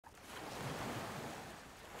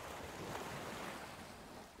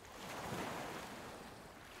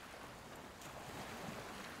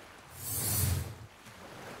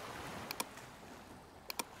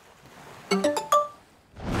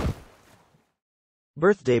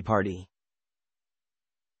Birthday party.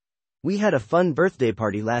 We had a fun birthday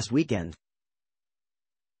party last weekend.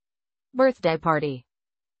 Birthday party.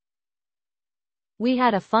 We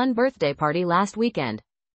had a fun birthday party last weekend.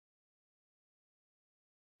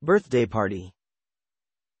 Birthday party.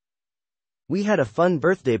 We had a fun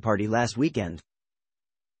birthday party last weekend.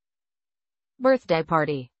 Birthday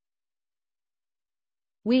party.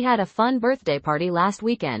 We had a fun birthday party last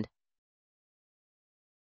weekend.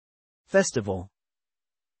 Festival.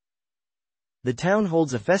 The town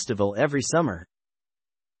holds a festival every summer.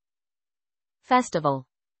 Festival.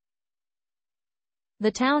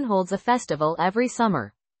 The town holds a festival every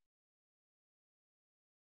summer.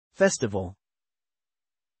 Festival.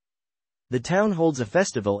 The town holds a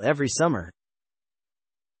festival every summer.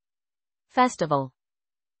 Festival.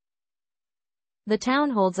 The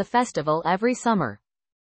town holds a festival every summer.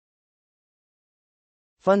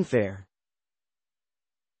 Fun fair.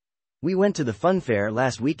 We went to the fun fair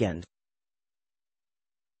last weekend.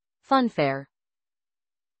 Fun fair.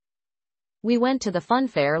 We went to the fun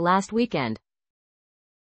fair last weekend.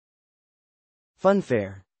 Fun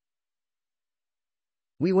fair.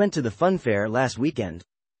 We went to the fun fair last weekend.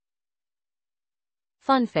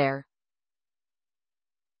 Fun fair.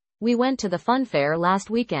 We went to the fun fair last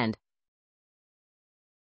weekend.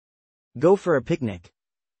 Go for a picnic.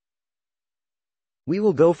 We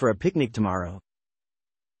will go for a picnic tomorrow.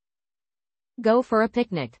 Go for a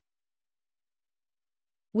picnic.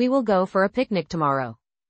 We will go for a picnic tomorrow.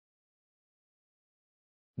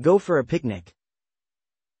 Go for a picnic.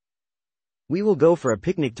 We will go for a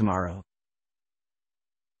picnic tomorrow.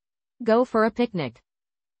 Go for a picnic.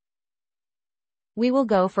 We will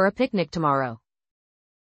go for a picnic tomorrow.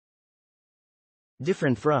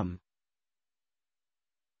 Different from.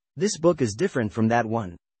 This book is different from that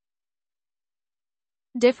one.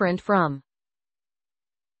 Different from.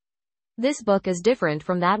 This book is different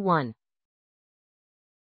from that one.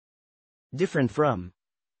 Different from.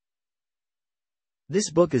 This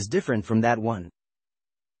book is different from that one.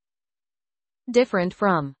 Different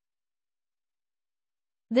from.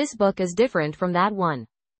 This book is different from that one.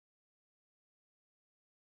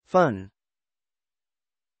 Fun.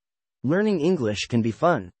 Learning English can be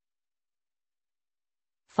fun.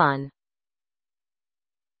 Fun.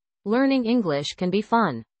 Learning English can be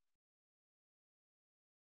fun.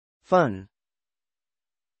 Fun.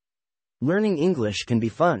 Learning English can be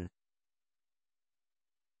fun.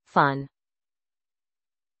 Fun.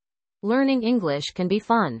 Learning English can be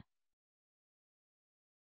fun.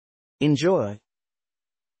 Enjoy.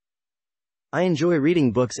 I enjoy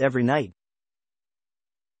reading books every night.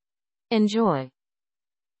 Enjoy.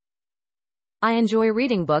 I enjoy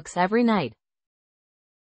reading books every night.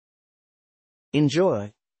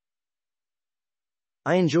 Enjoy.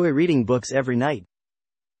 I enjoy reading books every night.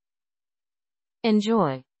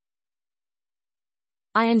 Enjoy.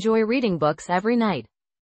 I enjoy reading books every night.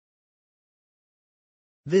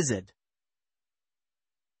 Visit.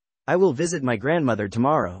 I will visit my grandmother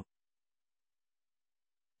tomorrow.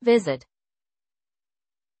 Visit.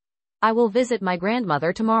 I will visit my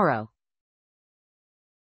grandmother tomorrow.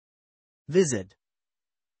 Visit.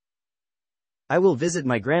 I will visit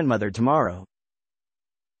my grandmother tomorrow.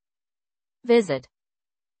 Visit.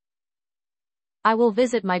 I will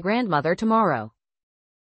visit my grandmother tomorrow.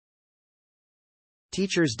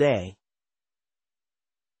 Teacher's Day.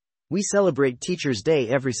 We celebrate Teacher's Day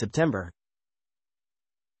every September.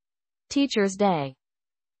 Teacher's Day.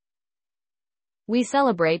 We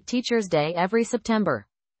celebrate Teacher's Day every September.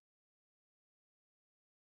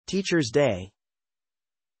 Teacher's Day.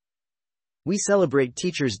 We celebrate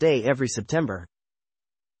Teacher's Day every September.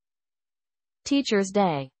 Teacher's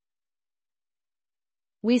Day.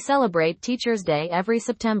 We celebrate Teacher's Day every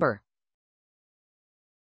September.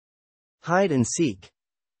 Hide and seek.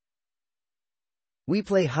 We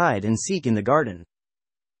play hide and seek in the garden.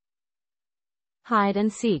 Hide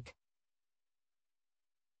and seek.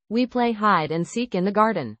 We play hide and seek in the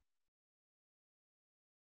garden.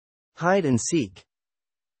 Hide and seek.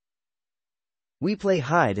 We play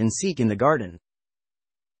hide and seek in the garden.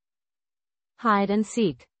 Hide and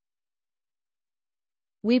seek.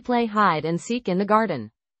 We play hide and seek in the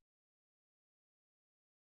garden.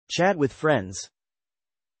 Chat with friends.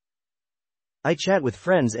 I chat with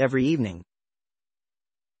friends every evening.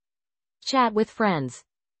 Chat with friends.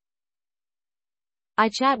 I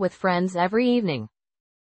chat with friends every evening.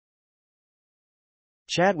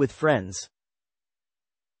 Chat with friends.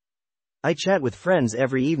 I chat with friends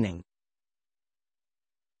every evening.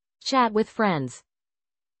 Chat with friends.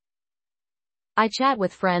 I chat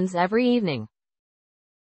with friends every evening.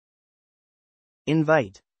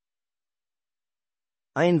 Invite.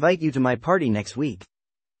 I invite you to my party next week.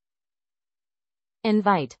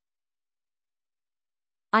 Invite.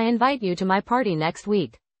 I invite you to my party next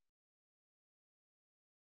week.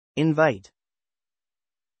 Invite.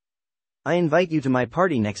 I invite you to my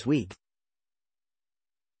party next week.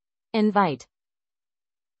 Invite.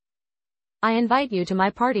 I invite you to my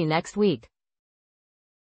party next week.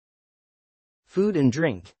 Food and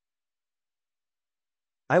drink.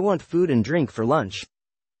 I want food and drink for lunch.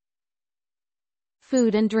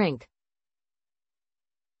 Food and drink.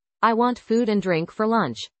 I want food and drink for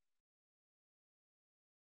lunch.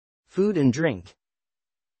 Food and drink.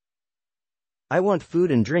 I want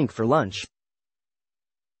food and drink for lunch.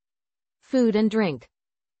 Food and drink.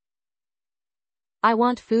 I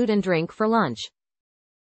want food and drink for lunch.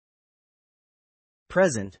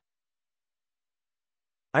 Present.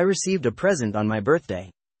 I received a present on my birthday.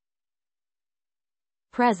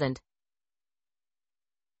 Present.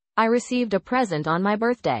 I received a present on my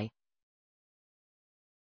birthday.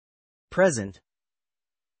 Present.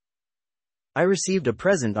 I received a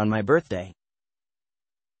present on my birthday.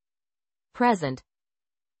 Present.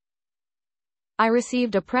 I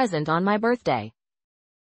received a present on my birthday.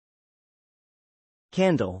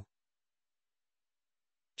 Candle.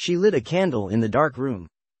 She lit a candle in the dark room.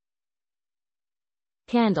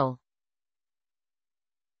 Candle.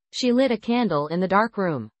 She lit a candle in the dark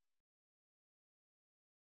room.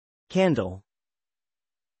 Candle.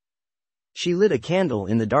 She lit a candle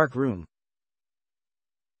in the dark room.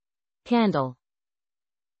 Candle.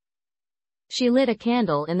 She lit a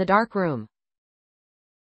candle in the dark room.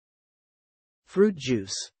 Fruit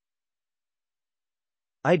juice.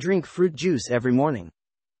 I drink fruit juice every morning.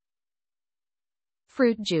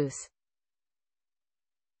 Fruit juice.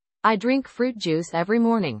 I drink fruit juice every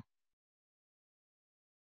morning.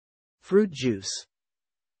 Fruit juice.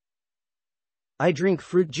 I drink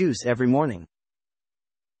fruit juice every morning.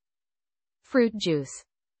 Fruit juice.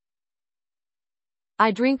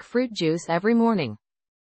 I drink fruit juice every morning.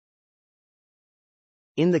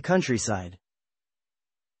 In the countryside.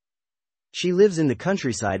 She lives in the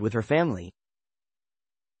countryside with her family.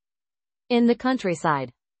 In the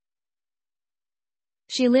countryside.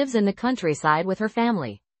 She lives in the countryside with her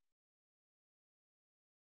family.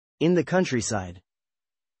 In the countryside.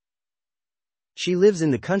 She lives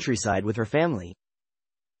in the countryside with her family.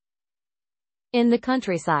 In the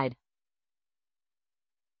countryside.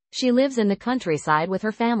 She lives in the countryside with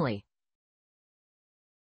her family.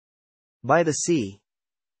 By the sea.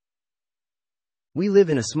 We live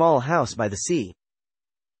in a small house by the sea.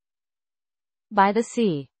 By the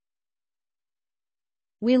sea.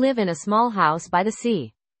 We live in a small house by the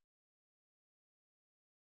sea.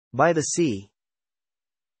 By the sea.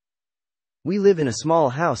 We live in a small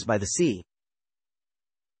house by the sea.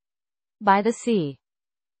 By the sea.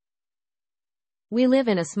 We live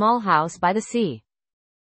in a small house by the sea.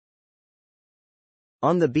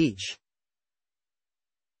 On the beach.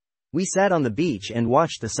 We sat on the beach and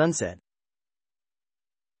watched the sunset.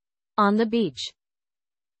 On the beach.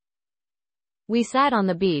 We sat on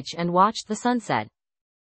the beach and watched the sunset.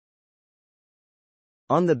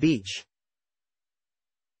 On the beach.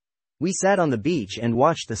 We sat on the beach and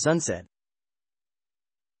watched the sunset.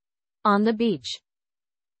 On the beach.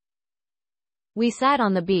 We sat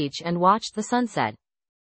on the beach and watched the sunset.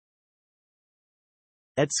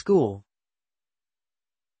 At school.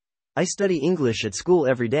 I study English at school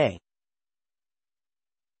every day.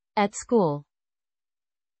 At school.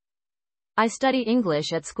 I study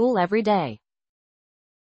English at school every day.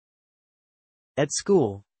 At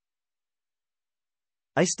school.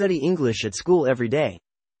 I study English at school every day.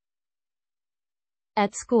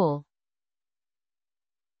 At school.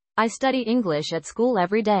 I study English at school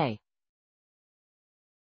every day.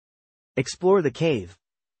 Explore the cave.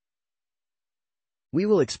 We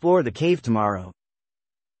will explore the cave tomorrow.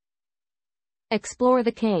 Explore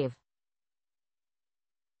the cave.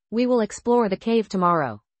 We will explore the cave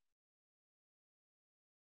tomorrow.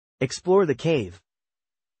 Explore the cave.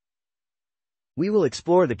 We will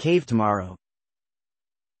explore the cave tomorrow.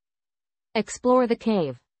 Explore the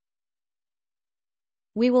cave.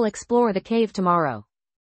 We will explore the cave tomorrow.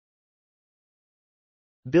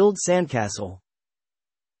 Build sandcastle.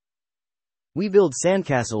 We build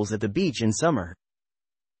sandcastles at the beach in summer.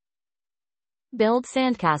 Build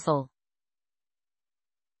sandcastle.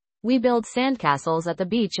 We build sandcastles at the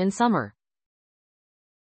beach in summer.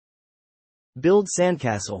 Build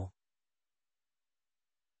sandcastle.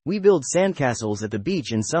 We build sandcastles at the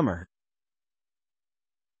beach in summer.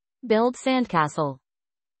 Build sandcastle.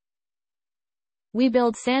 We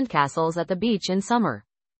build sandcastles at the beach in summer.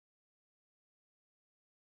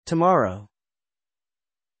 Tomorrow.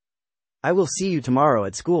 I will see you tomorrow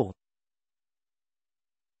at school.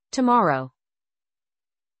 Tomorrow.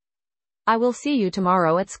 I will see you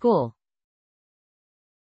tomorrow at school.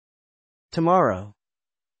 Tomorrow.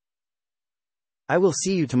 I will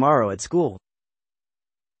see you tomorrow at school.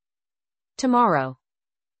 Tomorrow.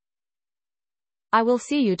 I will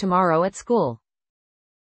see you tomorrow at school.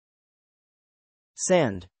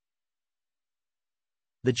 Sand.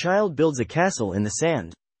 The child builds a castle in the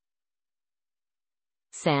sand.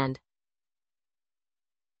 Sand.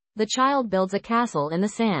 The child builds a castle in the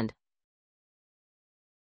sand.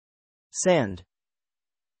 Sand.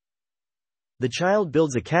 The child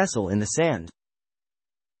builds a castle in the sand.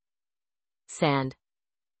 Sand.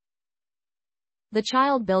 The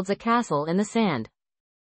child builds a castle in the sand.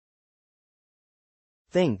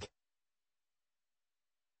 Think.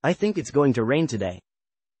 I think it's going to rain today.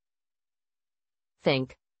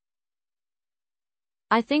 Think.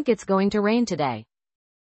 I think it's going to rain today.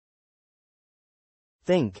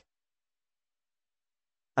 Think.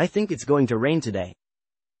 I think it's going to rain today.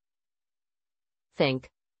 Think.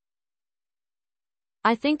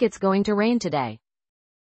 I think it's going to rain today.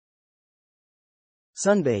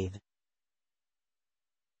 Sunbathe.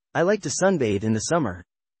 I like to sunbathe in the summer.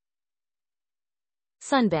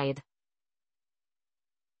 Sunbathe.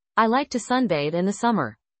 I like to sunbathe in the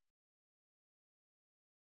summer.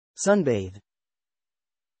 Sunbathe.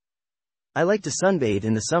 I like to sunbathe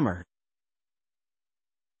in the summer.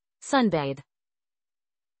 Sunbathe.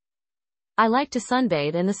 I like to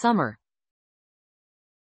sunbathe in the summer.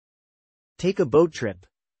 Take a boat trip.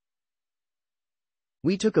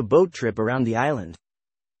 We took a boat trip around the island.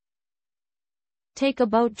 Take a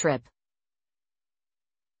boat trip.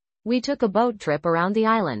 We took a boat trip around the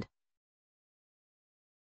island.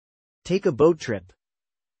 Take a boat trip.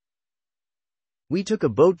 We took a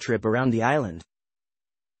boat trip around the island.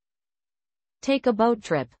 Take a boat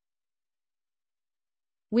trip.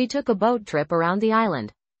 We took a boat trip around the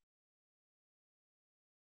island.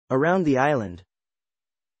 Around the island.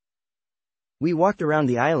 We walked around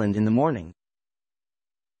the island in the morning.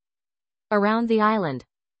 Around the island.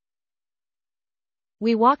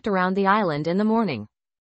 We walked around the island in the morning.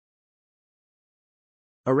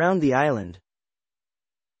 Around the island.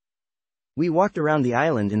 We walked around the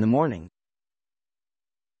island in the morning.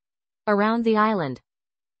 Around the island.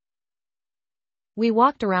 We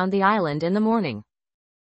walked around the island in the morning.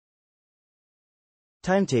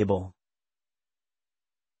 Timetable.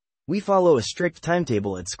 We follow a strict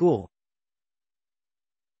timetable at school.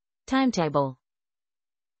 Timetable.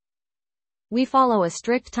 We follow a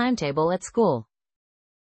strict timetable at school.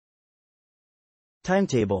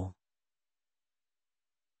 Timetable.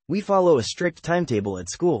 We follow a strict timetable at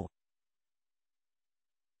school.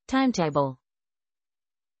 Timetable.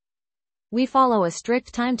 We follow a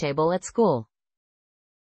strict timetable at school.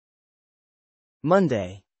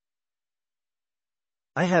 Monday.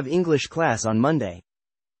 I have English class on Monday.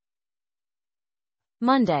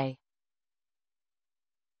 Monday.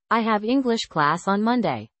 I have English class on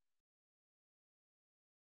Monday.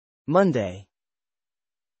 Monday.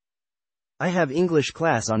 I have English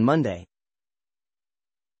class on Monday.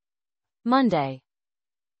 Monday.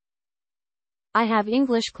 I have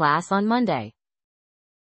English class on Monday.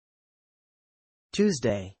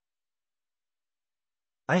 Tuesday.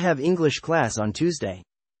 I have English class on Tuesday.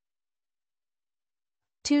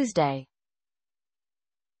 Tuesday.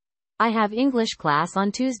 I have English class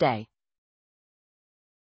on Tuesday.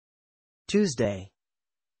 Tuesday.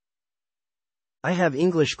 I have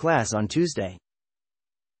English class on Tuesday.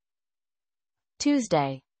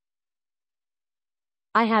 Tuesday.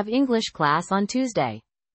 I have English class on Tuesday.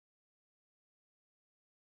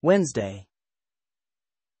 Wednesday.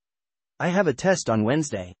 I have a test on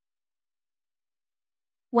Wednesday.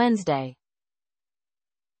 Wednesday.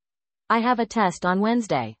 I have a test on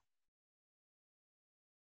Wednesday.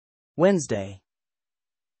 Wednesday.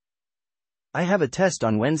 I have a test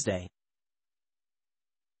on Wednesday.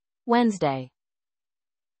 Wednesday.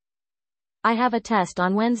 I have a test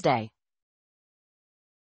on Wednesday.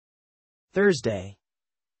 Thursday.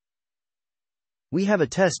 We have a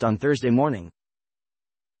test on Thursday morning.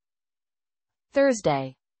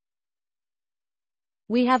 Thursday.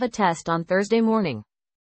 We have a test on Thursday morning.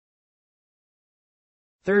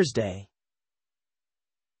 Thursday.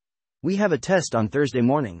 We have a test on Thursday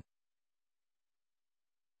morning.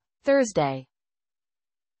 Thursday.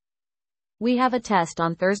 We have a test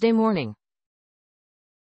on Thursday morning.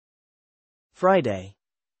 Friday.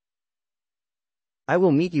 I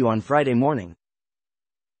will meet you on Friday morning.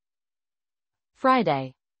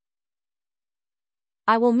 Friday.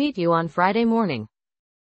 I will meet you on Friday morning.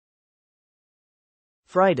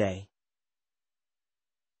 Friday.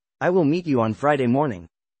 I will meet you on Friday morning.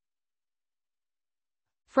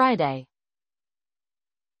 Friday.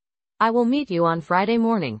 I will meet you on Friday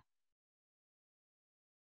morning.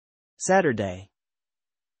 Saturday.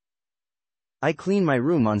 I clean my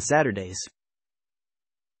room on Saturdays.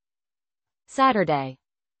 Saturday.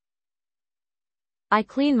 I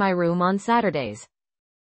clean my room on Saturdays.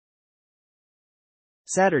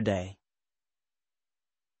 Saturday.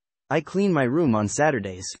 I clean my room on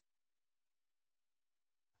Saturdays.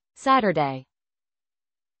 Saturday.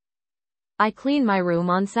 I clean my room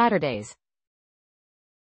on Saturdays.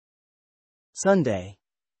 Sunday.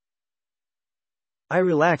 I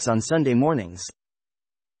relax on Sunday mornings.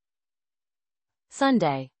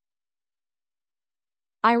 Sunday.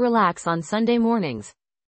 I relax on Sunday mornings.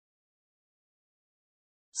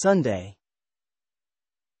 Sunday.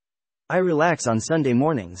 I relax on Sunday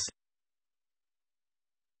mornings.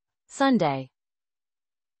 Sunday.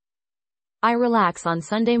 I relax on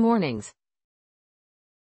Sunday mornings.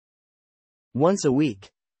 Once a week.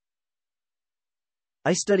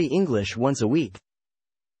 I study English once a week.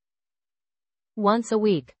 Once a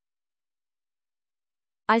week.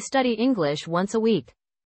 I study English once a week.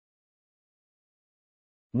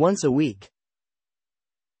 Once a week.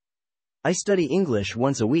 I study English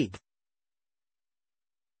once a week.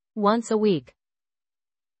 Once a week.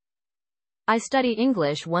 I study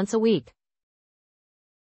English once a week.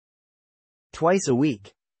 Twice a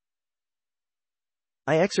week.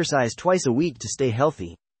 I exercise twice a week to stay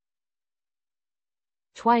healthy.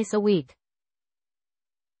 Twice a week.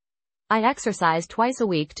 I exercise twice a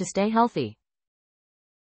week to stay healthy.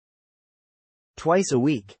 Twice a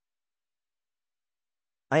week.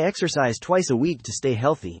 I exercise twice a week to stay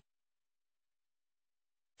healthy.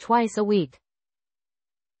 Twice a week.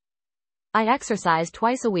 I exercise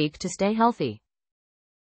twice a week to stay healthy.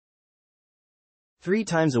 3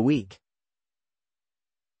 times a week.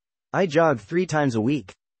 I jog 3 times a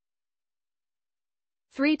week.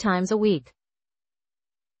 3 times a week.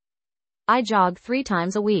 I jog 3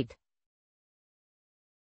 times a week.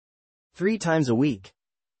 3 times a week.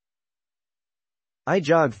 I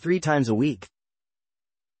jog 3 times a week.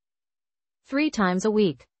 3 times a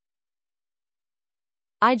week.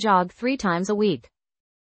 I jog 3 times a week.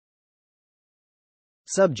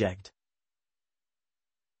 Subject.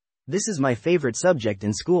 This is my favorite subject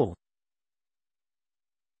in school.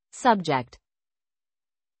 Subject.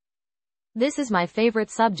 This is my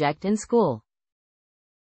favorite subject in school.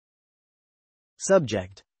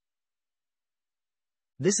 Subject.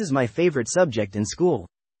 This is my favorite subject in school.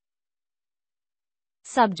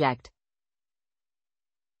 Subject.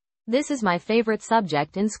 This is my favorite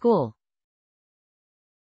subject in school.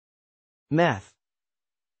 Math.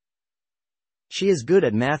 She is good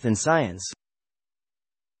at math and science.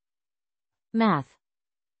 Math.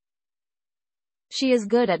 She is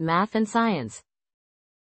good at math and science.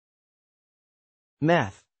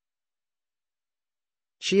 Math.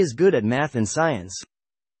 She is good at math and science.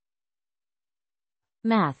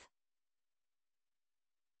 Math.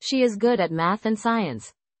 She is good at math and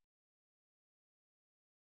science.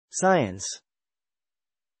 Science.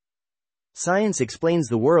 Science explains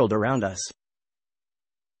the world around us.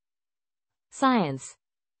 Science.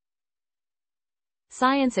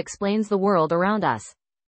 Science explains the world around us.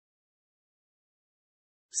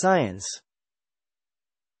 Science.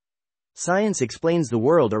 Science explains the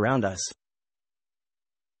world around us.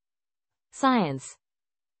 Science.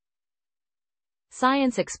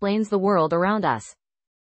 Science explains the world around us.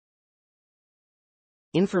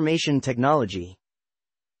 Information technology.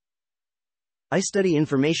 I study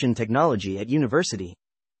information technology at university.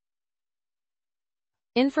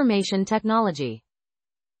 Information technology.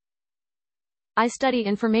 I study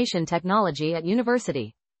information technology at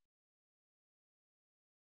university.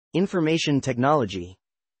 Information technology.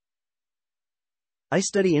 I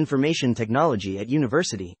study information technology at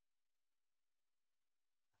university.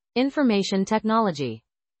 Information technology.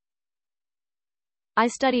 I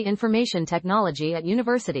study information technology at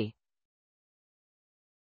university.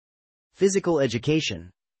 Physical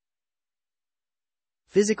education.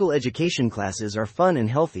 Physical education classes are fun and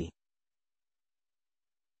healthy.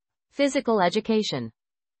 Physical education.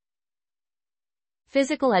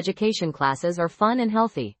 Physical education classes are fun and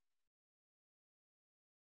healthy.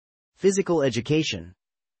 Physical education.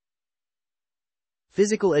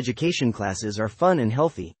 Physical education classes are fun and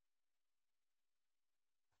healthy.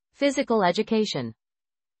 Physical education.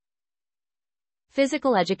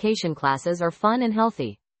 Physical education classes are fun and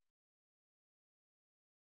healthy.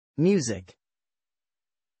 Music.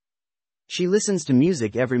 She listens to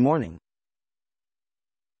music every morning.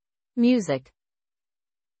 Music.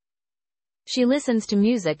 She listens to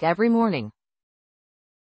music every morning.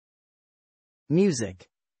 Music.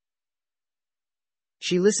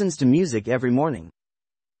 She listens to music every morning.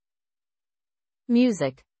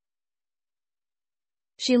 Music.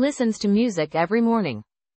 She listens to music every morning.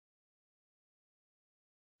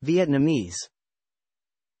 Vietnamese.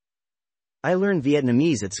 I learn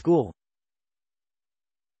Vietnamese at school.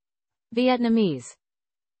 Vietnamese.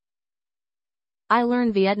 I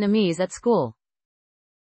learn Vietnamese at school.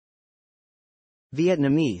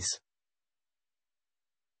 Vietnamese.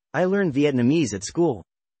 I learn Vietnamese at school.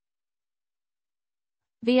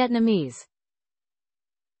 Vietnamese.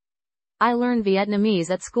 I learn Vietnamese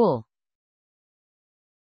at school.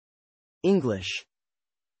 English.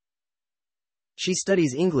 She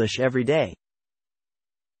studies English every day.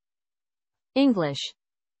 English.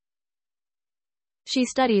 She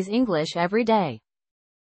studies English every day.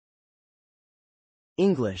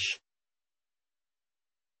 English.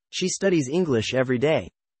 She studies English every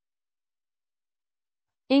day.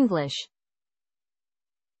 English.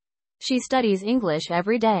 She studies English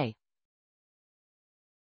every day.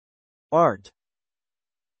 Art.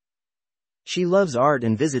 She loves art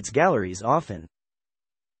and visits galleries often.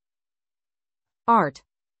 Art.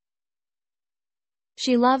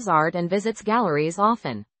 She loves art and visits galleries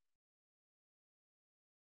often.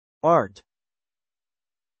 Art.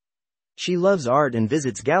 She loves art and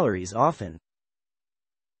visits galleries often.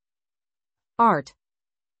 Art.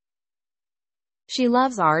 She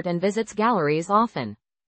loves art and visits galleries often.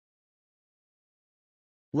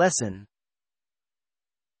 Lesson.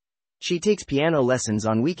 She takes piano lessons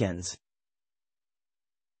on weekends.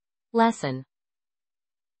 Lesson.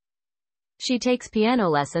 She takes piano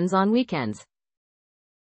lessons on weekends.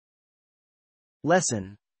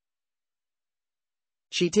 Lesson.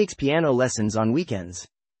 She takes piano lessons on weekends.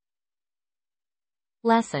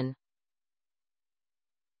 Lesson.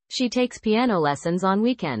 She takes piano lessons on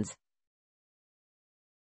weekends.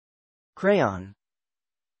 Crayon.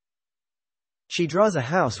 She draws a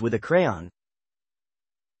house with a crayon.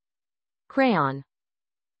 Crayon.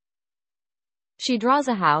 She draws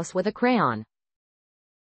a house with a crayon.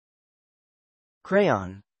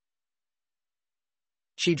 Crayon.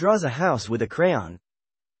 She draws a house with a crayon.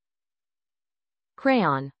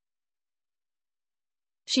 Crayon.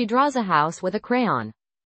 She draws a house with a crayon.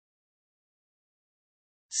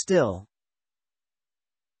 Still.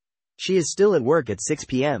 She is still at work at 6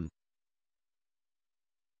 p.m.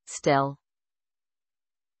 Still.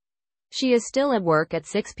 She is still at work at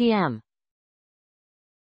 6 p.m.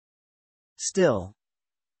 Still.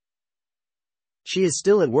 She is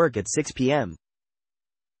still at work at 6 p.m.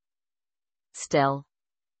 Still.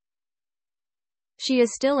 She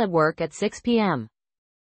is still at work at 6 p.m.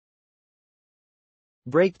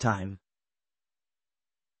 Break time.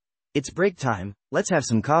 It's break time, let's have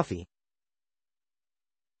some coffee.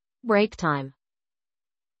 Break time.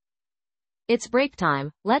 It's break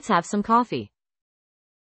time, let's have some coffee.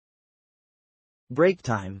 Break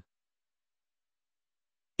time.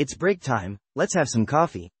 It's break time, let's have some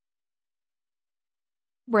coffee.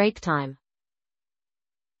 Break time.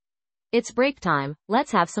 It's break time,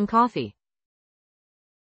 let's have some coffee.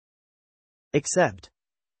 Except.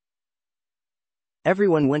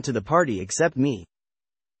 Everyone went to the party except me.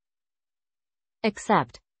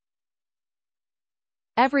 Except.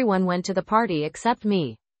 Everyone went to the party except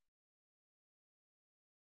me.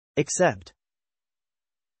 Except.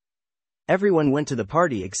 Everyone went to the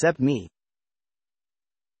party except me.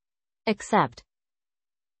 Except.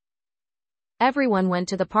 Everyone went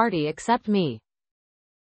to the party except me.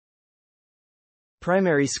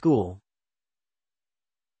 Primary school.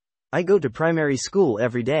 I go to primary school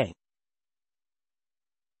every day.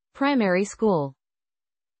 Primary school.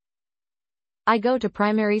 I go to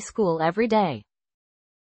primary school every day.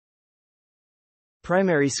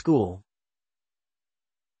 Primary school.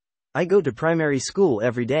 I go to primary school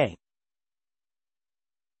every day.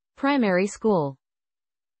 Primary school.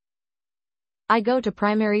 I go to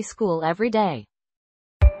primary school every day.